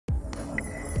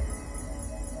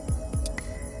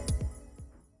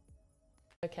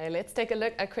Okay, let's take a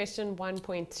look at question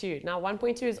 1.2. Now,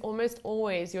 1.2 is almost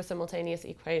always your simultaneous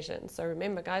equation. So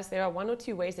remember, guys, there are one or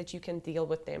two ways that you can deal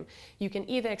with them. You can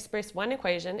either express one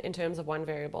equation in terms of one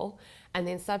variable and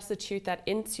then substitute that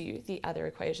into the other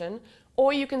equation,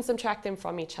 or you can subtract them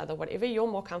from each other, whatever you're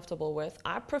more comfortable with.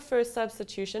 I prefer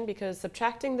substitution because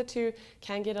subtracting the two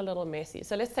can get a little messy.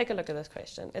 So let's take a look at this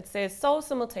question. It says solve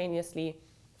simultaneously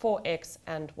for x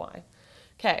and y.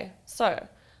 Okay, so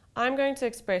I'm going to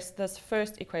express this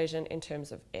first equation in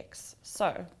terms of x.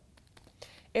 So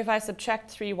if I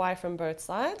subtract 3y from both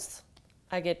sides,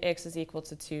 I get x is equal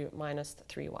to 2 minus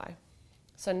 3y.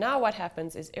 So now what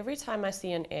happens is every time I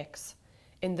see an x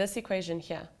in this equation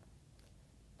here,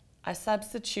 I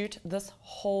substitute this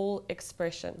whole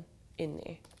expression in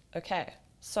there. Okay,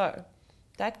 so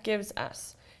that gives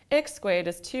us x squared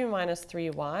is 2 minus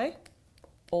 3y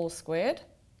all squared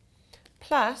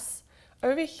plus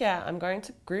over here, I'm going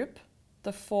to group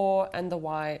the 4 and the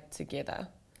y together,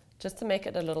 just to make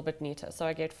it a little bit neater. So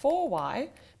I get 4y,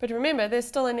 but remember, there's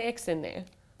still an x in there.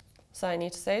 So I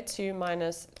need to say 2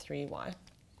 minus 3y.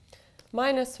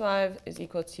 Minus 5 is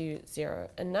equal to 0.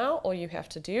 And now all you have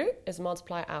to do is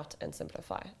multiply out and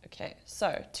simplify. Okay,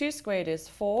 so 2 squared is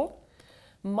 4,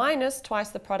 minus twice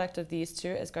the product of these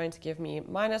two is going to give me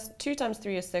minus 2 times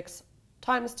 3 is 6,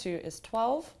 times 2 is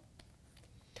 12,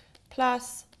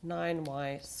 plus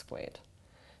 9y squared.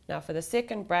 Now for the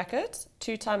second bracket,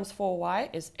 2 times 4y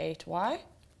is 8y,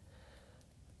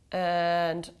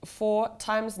 and 4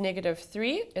 times negative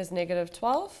 3 is negative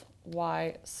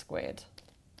 12y squared.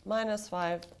 Minus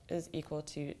 5 is equal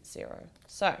to 0.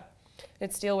 So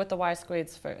let's deal with the y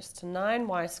squareds first.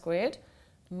 9y squared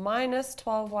minus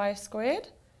 12y squared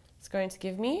is going to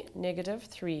give me negative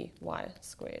 3y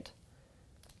squared.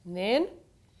 And then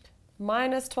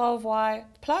minus 12y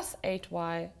plus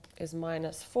 8y is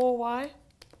minus 4y,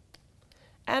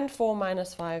 and 4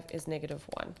 minus 5 is negative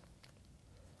 1.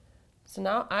 So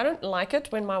now I don't like it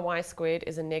when my y squared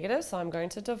is a negative, so I'm going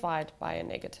to divide by a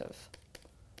negative.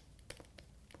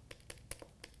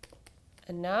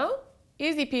 And now,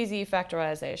 easy peasy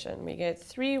factorization. We get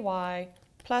 3y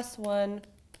plus 1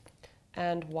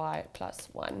 and y plus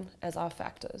 1 as our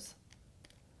factors.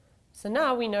 So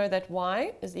now we know that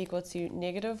y is equal to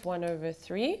negative 1 over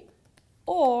 3,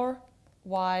 or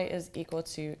y is equal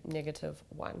to negative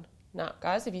 1. Now,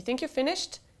 guys, if you think you're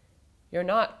finished, you're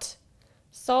not.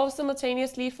 Solve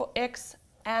simultaneously for x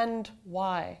and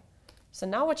y. So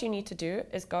now what you need to do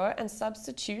is go and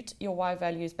substitute your y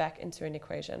values back into an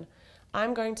equation.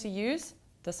 I'm going to use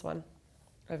this one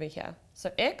over here.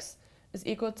 So x is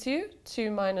equal to 2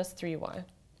 minus 3y.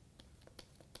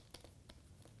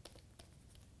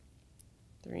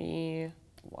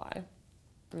 3y.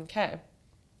 Okay,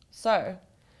 so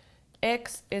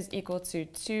x is equal to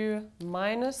 2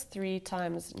 minus 3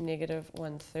 times negative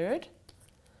 1/3,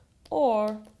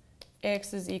 or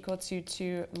x is equal to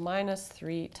 2 minus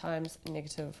 3 times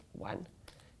negative 1.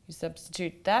 You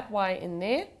substitute that y in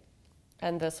there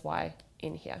and this y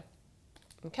in here.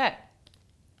 Okay,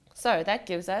 so that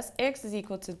gives us x is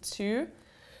equal to 2.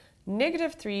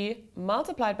 Negative 3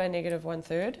 multiplied by negative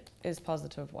 1/3 is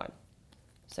positive 1.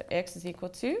 So x is equal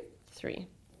to 3.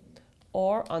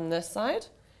 Or on this side,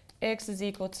 x is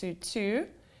equal to 2.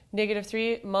 Negative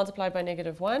 3 multiplied by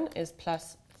negative 1 is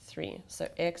plus 3. So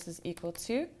x is equal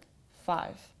to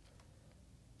 5.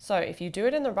 So if you do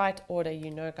it in the right order,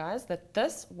 you know, guys, that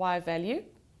this y value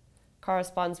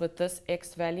corresponds with this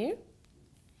x value,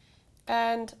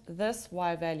 and this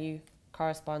y value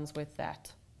corresponds with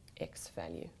that x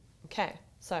value. Okay,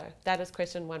 so that is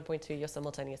question 1.2, your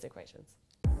simultaneous equations.